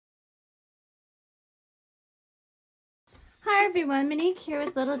Hi everyone, Monique here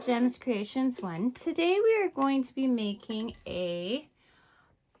with Little Gems Creations 1. Today we are going to be making a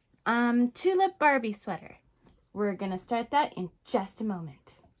Tulip Barbie sweater. We're going to start that in just a moment.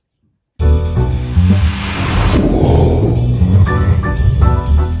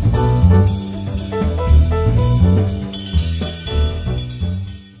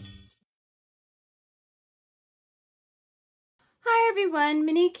 Hi everyone,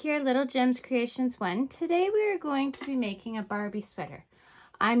 Monique here, Little Gems Creations 1. Today we are going to be making a Barbie sweater.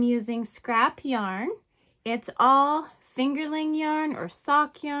 I'm using scrap yarn. It's all fingerling yarn or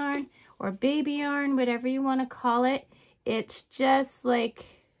sock yarn or baby yarn, whatever you want to call it. It's just a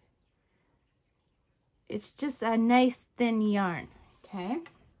nice thin yarn, okay?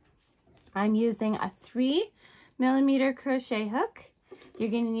 I'm using a 3mm crochet hook. You're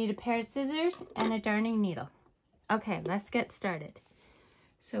going to need a pair of scissors and a darning needle. Okay, let's get started.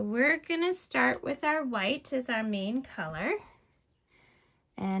 So we're going to start with our white as our main color.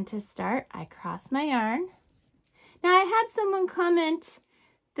 And to start, I cross my yarn. Now I had someone comment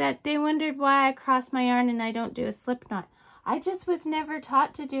that they wondered why I cross my yarn and I don't do a slip knot. I just was never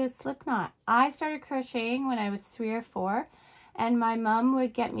taught to do a slip knot. I started crocheting when I was 3 or 4, and my mom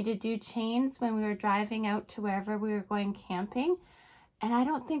would get me to do chains when we were driving out to wherever we were going camping. And I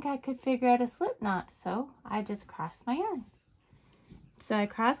don't think I could figure out a slip knot, so I just crossed my yarn. So I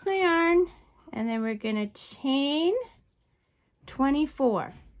crossed my yarn, and then we're going to chain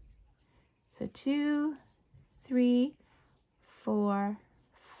 24. So 2, 3, 4,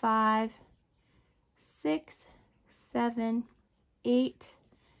 5, 6, 7, 8,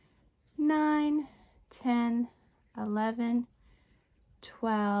 9, 10, 11,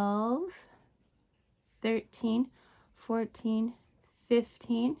 12, 13, 14,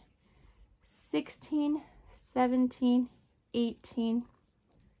 15, 16, 17, 18,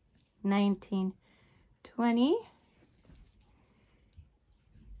 19, 20,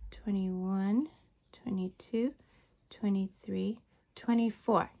 21, 22, 23,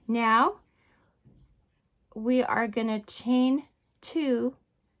 24. Now we are going to chain 2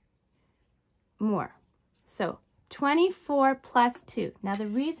 more. So 24 plus 2. Now the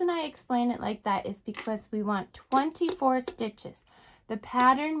reason I explain it like that is because we want 24 stitches. The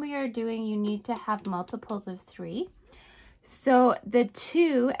pattern we are doing, you need to have multiples of 3. So the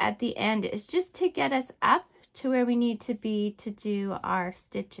 2 at the end is just to get us up to where we need to be to do our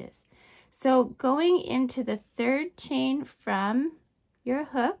stitches. So going into the 3rd chain from your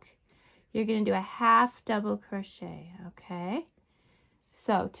hook, you're going to do a half double crochet, okay?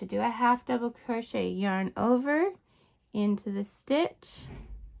 So to do a half double crochet, yarn over into the stitch,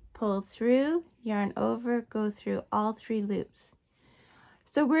 pull through, yarn over, go through all 3 loops.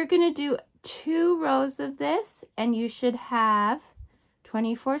 So we're going to do 2 rows of this, and you should have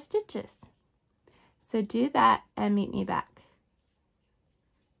 24 stitches. So do that and meet me back.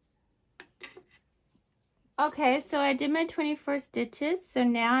 Okay, so I did my 24 stitches. So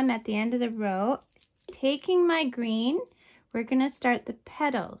now I'm at the end of the row. Taking my green, we're going to start the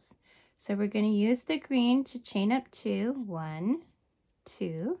petals. So we're going to use the green to chain up 2. 1,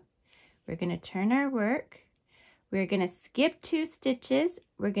 2. We're going to turn our work. We're going to skip 2 stitches.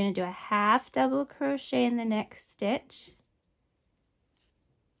 We're going to do a half double crochet in the next stitch.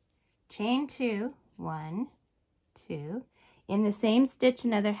 Chain 2, 1, 2. In the same stitch,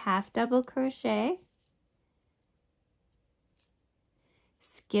 another half double crochet.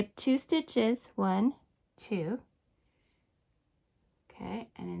 Skip 2 stitches, 1, 2. Okay,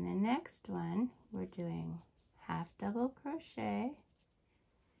 and in the next one, we're doing half double crochet,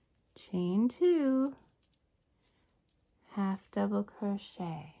 chain 2, half double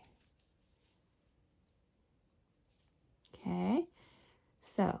crochet. Okay,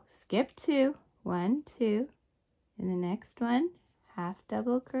 so skip 2, 1, 2. In the next one, half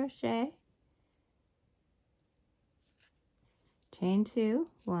double crochet, chain 2,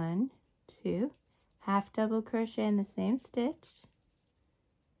 1, 2, half double crochet in the same stitch,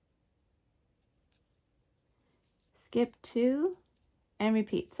 skip 2, and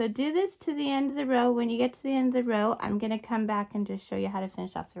repeat. So do this to the end of the row. When you get to the end of the row, I'm going to come back and just show you how to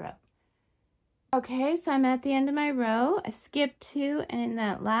finish off the row. Okay, so I'm at the end of my row. I skipped 2, and in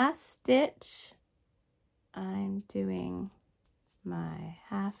that last stitch, I'm doing my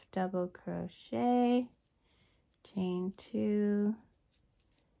half double crochet, chain 2,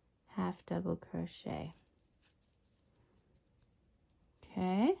 half double crochet.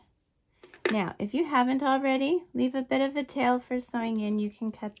 Okay. Now, if you haven't already, leave a bit of a tail for sewing in. You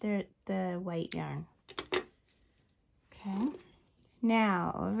can cut the white yarn. Okay.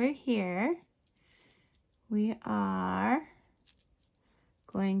 Now, over here, we are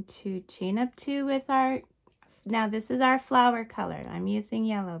going to chain up 2 with our now this is our flower color. I'm using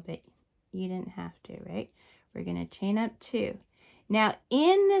yellow, but you didn't have to, right? We're going to chain up 2. Now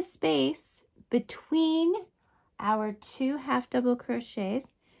in the space between our 2 half double crochets,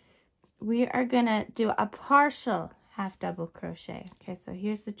 we are going to do a partial half double crochet. Okay, so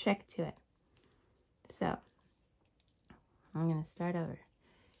here's the trick to it. So I'm going to start over.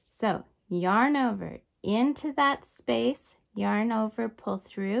 So yarn over into that space, yarn over, pull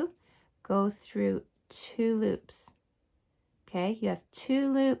through, go through 2 loops. Okay, you have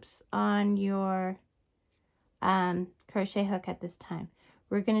 2 loops on your crochet hook at this time.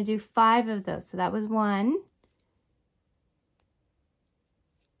 We're going to do 5 of those. So that was 1,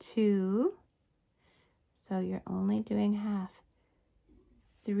 2, so you're only doing half,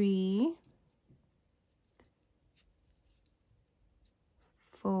 3,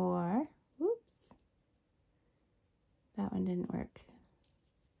 4, whoops, that one didn't work,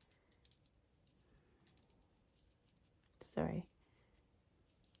 sorry,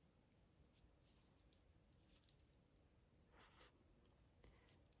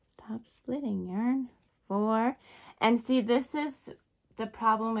 'Stop splitting yarn, 4, and see, this is the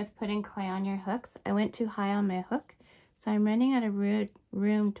problem with putting clay on your hooks. I went too high on my hook, so I'm running out of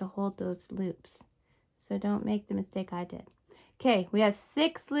room to hold those loops. So don't make the mistake I did. Okay, we have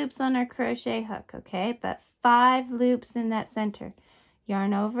 6 loops on our crochet hook, okay, but 5 loops in that center.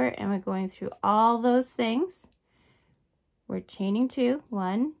 Yarn over, and we're going through all those things. We're chaining 2,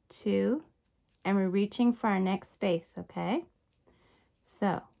 1, 2, and we're reaching for our next space, okay?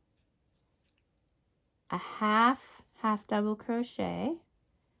 So a half double crochet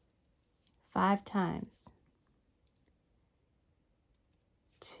 5 times,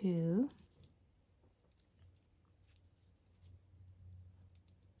 2,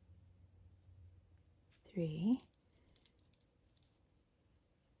 3,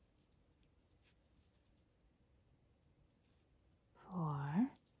 4,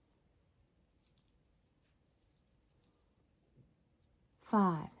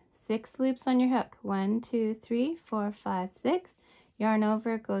 5. 6 loops on your hook. 1, 2, 3, 4, 5, 6. Yarn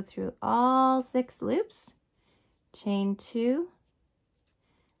over, go through all 6 loops, chain 2,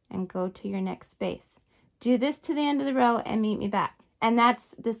 and go to your next space. Do this to the end of the row and meet me back. And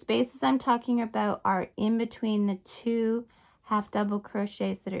that's the spaces I'm talking about are in between the 2 half double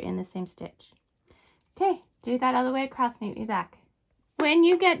crochets that are in the same stitch. Okay, do that all the way across, meet me back. When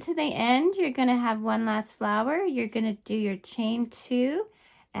you get to the end, you're going to have one last flower. You're going to do your chain 2,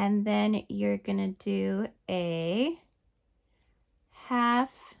 and then you're going to do a half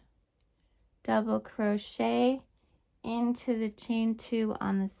double crochet into the chain 2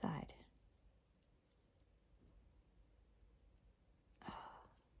 on the side.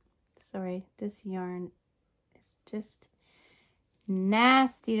 Sorry, this yarn is just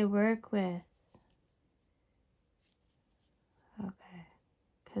nasty to work with. Okay,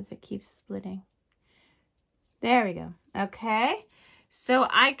 because it keeps splitting. There we go. Okay, so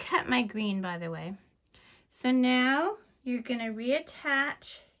I cut my green, by the way. So now you're going to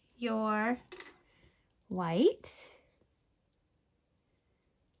reattach your white.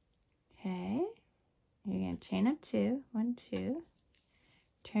 Okay, you're going to chain up 2, 1, 2.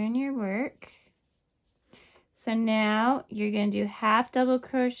 Turn your work. So now you're going to do half double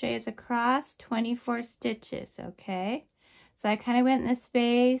crochets across 24 stitches, okay? So I kind of went in the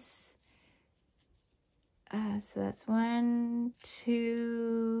space. So that's 1,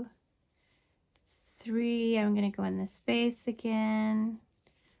 2, 3. I'm going to go in the space again.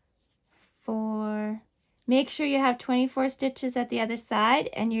 4. Make sure you have 24 stitches at the other side,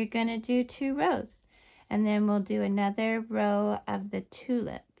 and you're going to do 2 rows. And then we'll do another row of the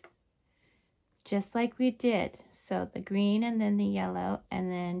tulip, just like we did. So the green and then the yellow, and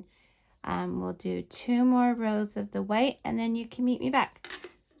then we'll do 2 more rows of the white, and then you can meet me back.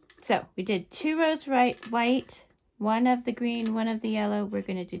 So we did 2 rows white, 1 of the green, 1 of the yellow. We're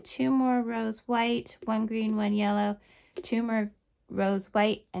going to do 2 more rows white, 1 green, 1 yellow, 2 more rows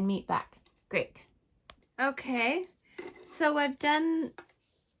white, and meet back. Great. Okay, so we've done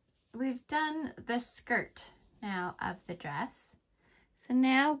the skirt now of the dress. So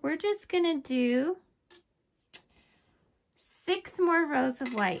now we're just going to do 6 more rows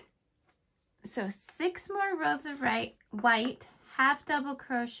of white. So 6 more rows of white, half double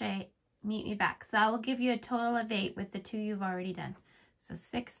crochet, meet me back. So I will give you a total of 8 with the 2 you've already done. So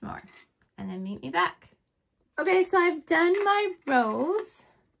 6 more, and then meet me back. Okay, so I've done my rows.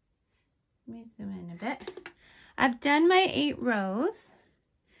 Let me zoom in a bit. I've done my 8 rows.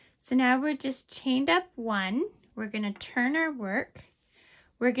 So now we're just chained up 1. We're going to turn our work.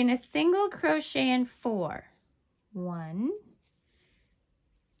 We're going to single crochet in 4. 1,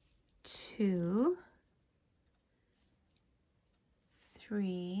 2,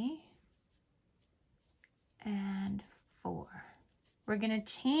 3, and 4. We're going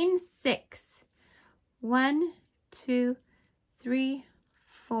to chain 6. 1, 2, 3,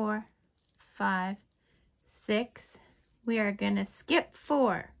 4, 5, 6. We are going to skip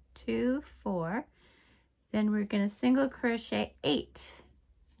 4, 2, 4. Then we're going to single crochet 8.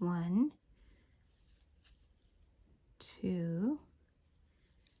 1, 2,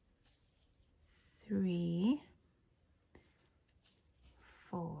 3,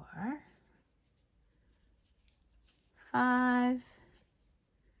 4, 5,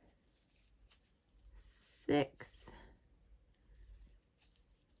 6,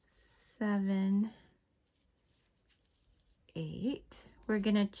 7, 8. We're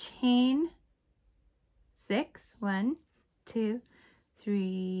going to chain 6. 1, 2,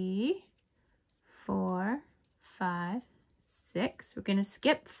 3, 4, 5, 6. We're going to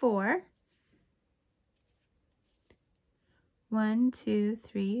skip 4. 1, 2,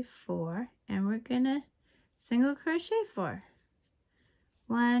 3, 4, and we're going to single crochet 4.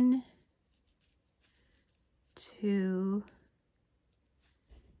 1, 2,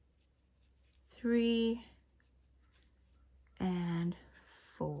 3, and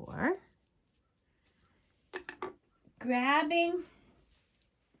 4. Grabbing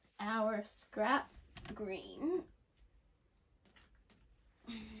our scrap green.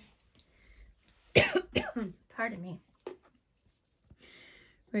 Pardon me.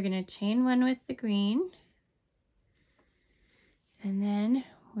 We're going to chain 1 with the green, and then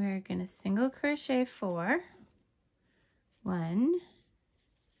we're going to single crochet 4. 1,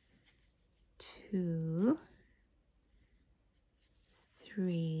 2,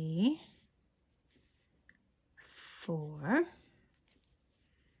 3, 4.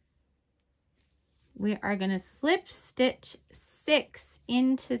 We are going to slip stitch 6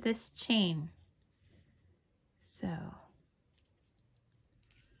 into this chain. So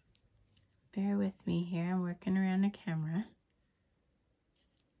bear with me here, I'm working around the camera.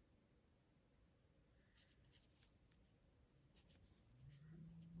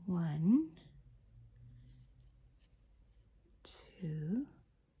 One, 2,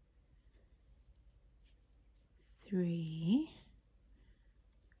 3,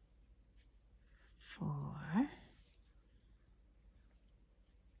 4,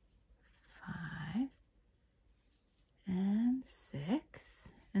 5, and 6.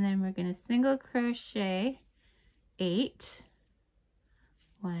 And then we're going to single crochet 8.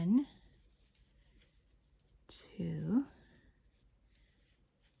 1, 2,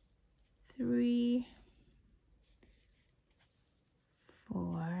 3,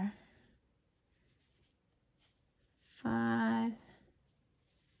 4, 5,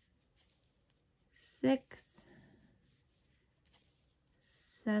 6,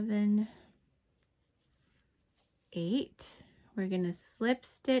 7, 8. We're going to slip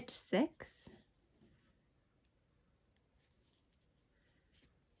stitch 6.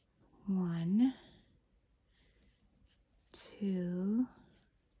 1, 2,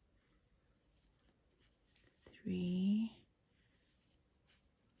 3,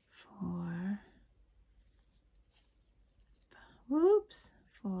 4, whoops,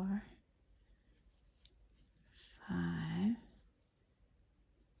 4, 5.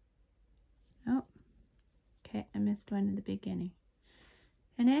 Oh, okay, I missed one in the beginning.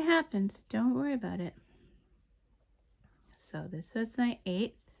 And it happens, don't worry about it. So this was my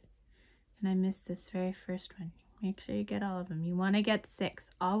 8th, and I missed this very first one. Make sure you get all of them. You want to get 6,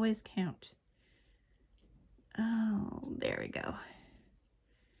 always count. Oh, there we go.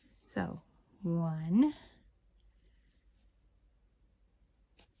 So 1,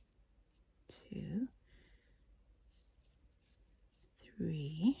 2,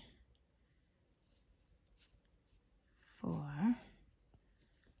 3, 4,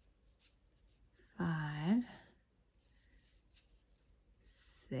 5,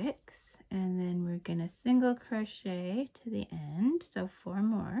 6, and then we're going to single crochet to the end, so 4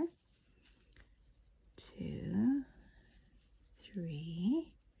 more. 2,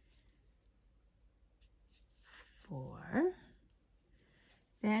 3, 4.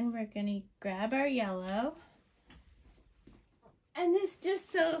 Then we're going to grab our yellow, and this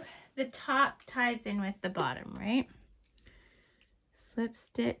just so the top ties in with the bottom, right? Slip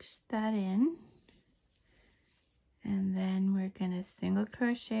stitch that in, and then we're going to single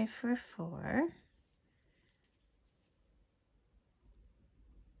crochet for 4.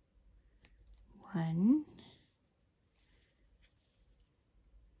 1,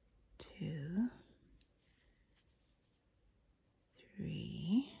 2,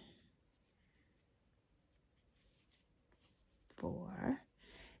 3, 4,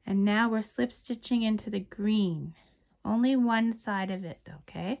 and now we're slip stitching into the green. only one side of it,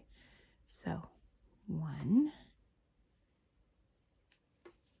 okay? So 1,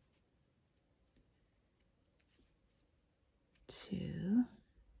 2,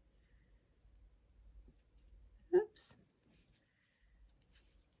 oops,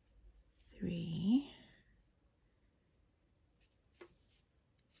 3,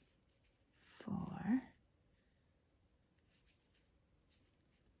 4,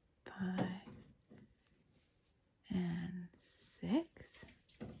 5, and 6.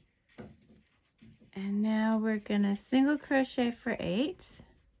 And now we're gonna single crochet for 8.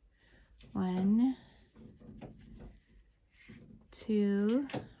 1, 2,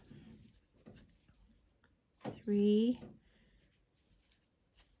 3,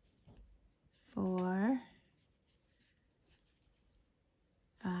 4,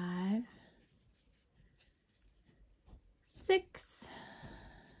 5, 6,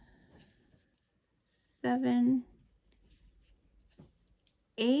 7,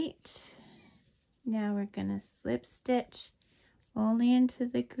 8. Now we're gonna slip stitch only into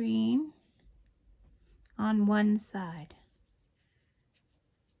the green on one side.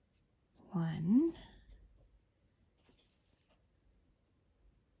 1,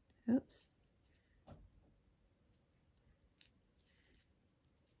 oops,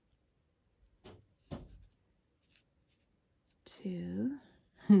 2,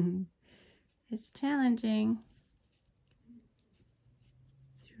 it's challenging,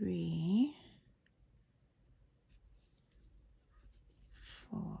 3,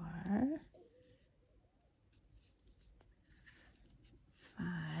 4,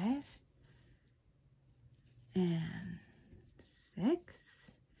 5, and 6,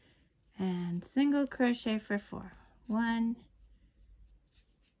 and single crochet for 4. 1,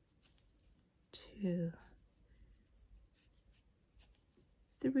 2,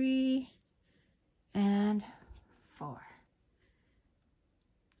 3, and 4.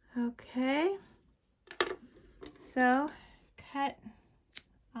 Okay, so cut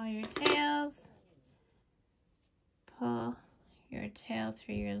all your tails, pull your tail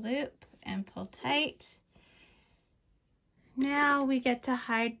through your loop and pull tight. Now we get to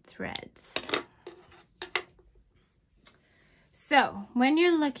hide threads. So when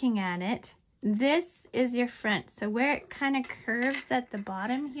you're looking at it, this is your front. So where it kind of curves at the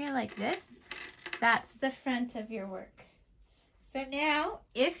bottom here like this, that's the front of your work. So now,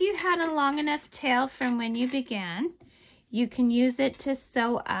 if you had a long enough tail from when you began, you can use it to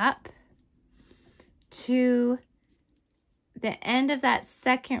sew up to the end of that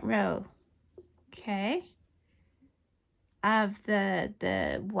second row, okay, of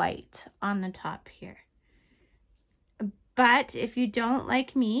the white on the top here. But if you don't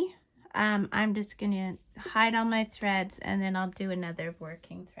like me, I'm just gonna hide all my threads and then I'll do another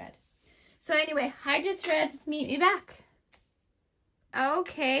working thread. So anyway, hide your threads, meet me back.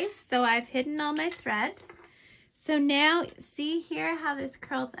 Okay, so I've hidden all my threads. So now see here how this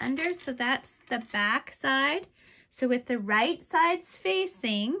curls under? So that's the back side. So with the right sides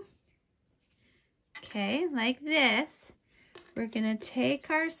facing, okay, like this, we're gonna take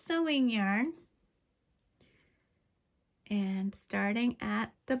our sewing yarn and starting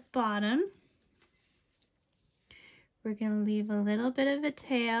at the bottom, we're gonna leave a little bit of a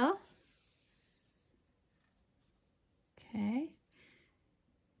tail, okay,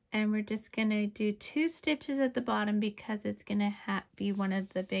 and we're just gonna do 2 stitches at the bottom because it's gonna be one of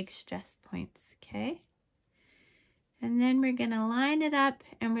the big stress points, okay? And then we're gonna line it up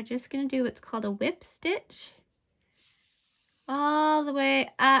and we're just gonna do what's called a whip stitch all the way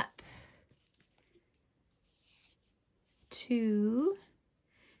up to,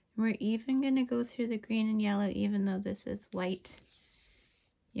 we're even gonna go through the green and yellow even though this is white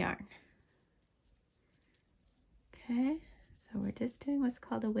yarn. Okay, so we're just doing what's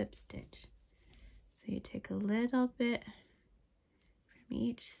called a whip stitch. So you take a little bit from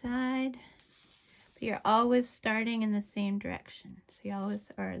each side, but you're always starting in the same direction. So you always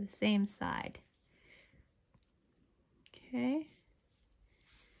are the same side. Okay,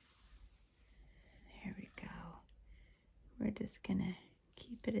 there we go. We're just gonna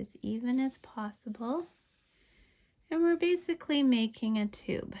keep it as even as possible. And we're basically making a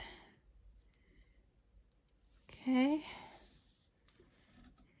tube. Okay.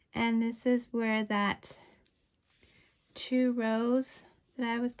 And this is where that 2 rows that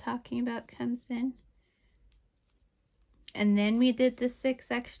I was talking about comes in. And then we did the 6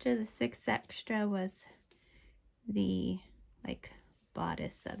 extra. The 6 extra was the like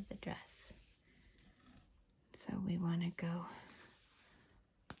bodice of the dress. So we want to go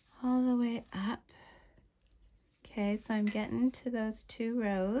all the way up. Okay, so I'm getting to those 2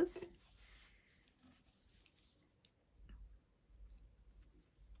 rows.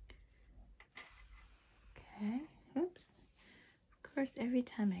 Okay, oops. Of course, every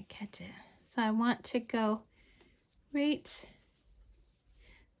time I catch it. So I want to go right,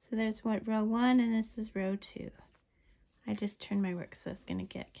 so there's what, row 1, and this is row 2. I just turned my work, so it's going to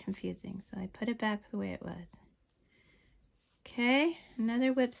get confusing. So I put it back the way it was. Okay,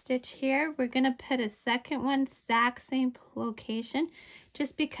 another whip stitch here. We're going to put a second one, exact same location,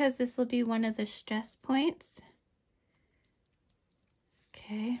 just because this will be one of the stress points.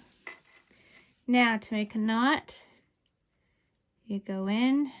 Okay, now to make a knot, you go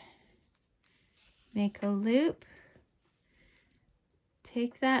in, make a loop,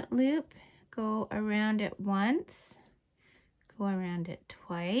 take that loop, go around it once, go around it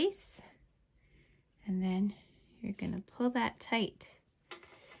twice, and then you're going to pull that tight.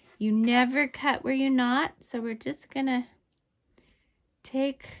 You never cut where you knot, so we're just going to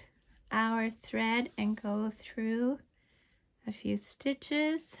take our thread and go through a few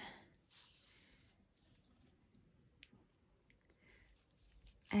stitches.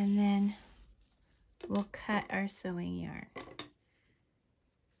 And then we'll cut our sewing yarn.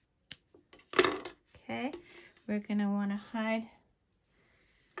 Okay, we're going to want to hide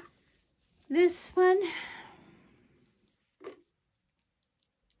this one.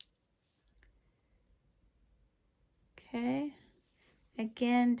 Okay,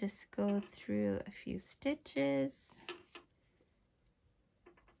 again, just go through a few stitches.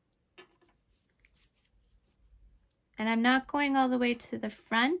 And I'm not going all the way to the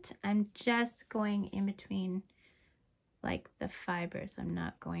front. I'm just going in between, like, the fibers. I'm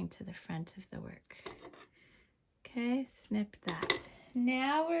not going to the front of the work. Okay, snip that.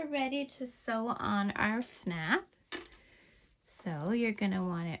 Now we're ready to sew on our snap. So you're going to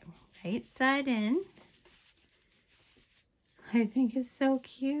want it right side in. I think it's so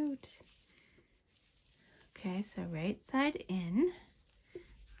cute. Okay, so right side in.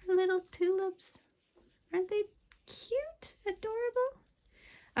 Our little tulips. Aren't they cute? Adorable?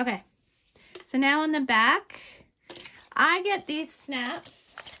 Okay, so now on the back, I get these snaps.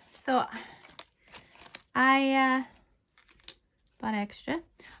 So I bought extra.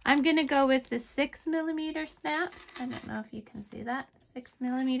 I'm going to go with the 6mm snaps. I don't know if you can see that.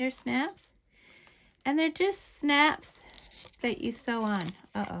 6mm snaps. And they're just snaps that you sew on.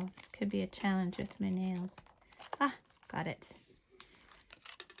 Uh-oh, this could be a challenge with my nails. Ah, got it.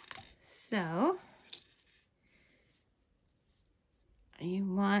 So, you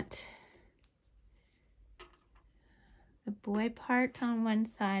want the boy part on one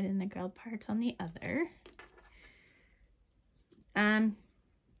side and the girl part on the other.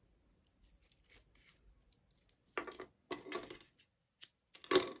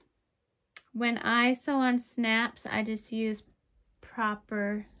 When I sew on snaps, I just use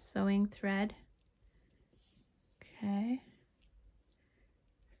proper sewing thread. Okay.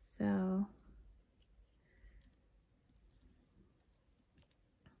 So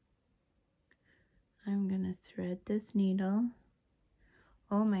I'm going to thread this needle.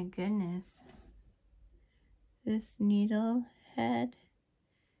 Oh my goodness. This needle head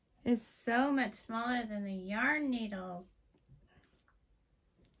is so much smaller than the yarn needle.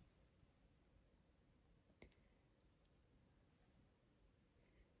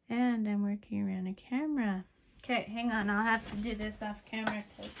 And I'm working around a camera. Okay, hang on. I'll have to do this off camera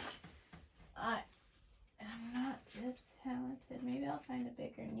because I am not this talented. Maybe I'll find a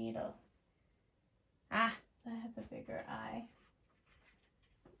bigger needle. Ah, that has a bigger eye.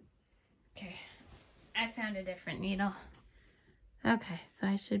 Okay, I found a different needle. Okay, so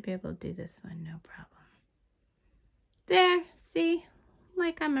I should be able to do this one, no problem. There, see?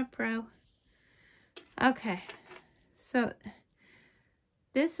 Like I'm a pro. Okay, so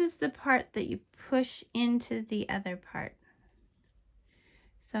this is the part that you push into the other part.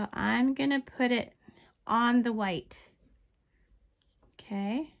 So I'm going to put it on the white.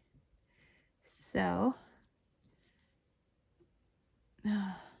 Okay. So,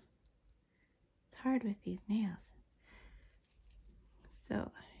 oh, it's hard with these nails.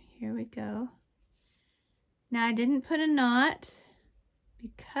 So here we go. Now I didn't put a knot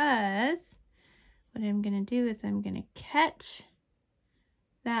because what I'm going to do is I'm going to catch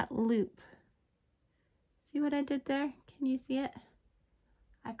that loop. See what I did there? Can you see it?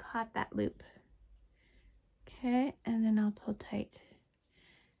 I caught that loop. Okay, and then I'll pull tight.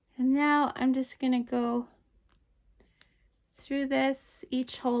 And now I'm just going to go through this,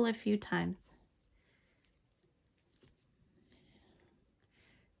 each hole a few times.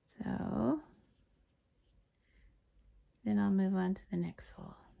 So then I'll move on to the next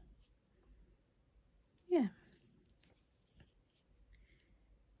hole. Yeah.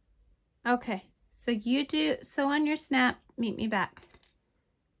 Okay, so you do sew on your snap, meet me back.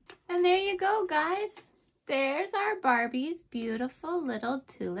 And there you go, guys. There's our Barbie's beautiful little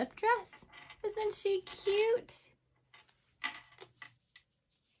tulip dress. Isn't she cute?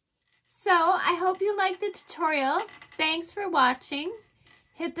 So I hope you liked the tutorial. Thanks for watching.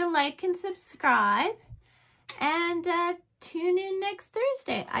 Hit the like and subscribe. And tune in next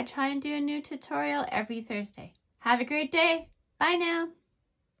Thursday. I try and do a new tutorial every Thursday. Have a great day. Bye now.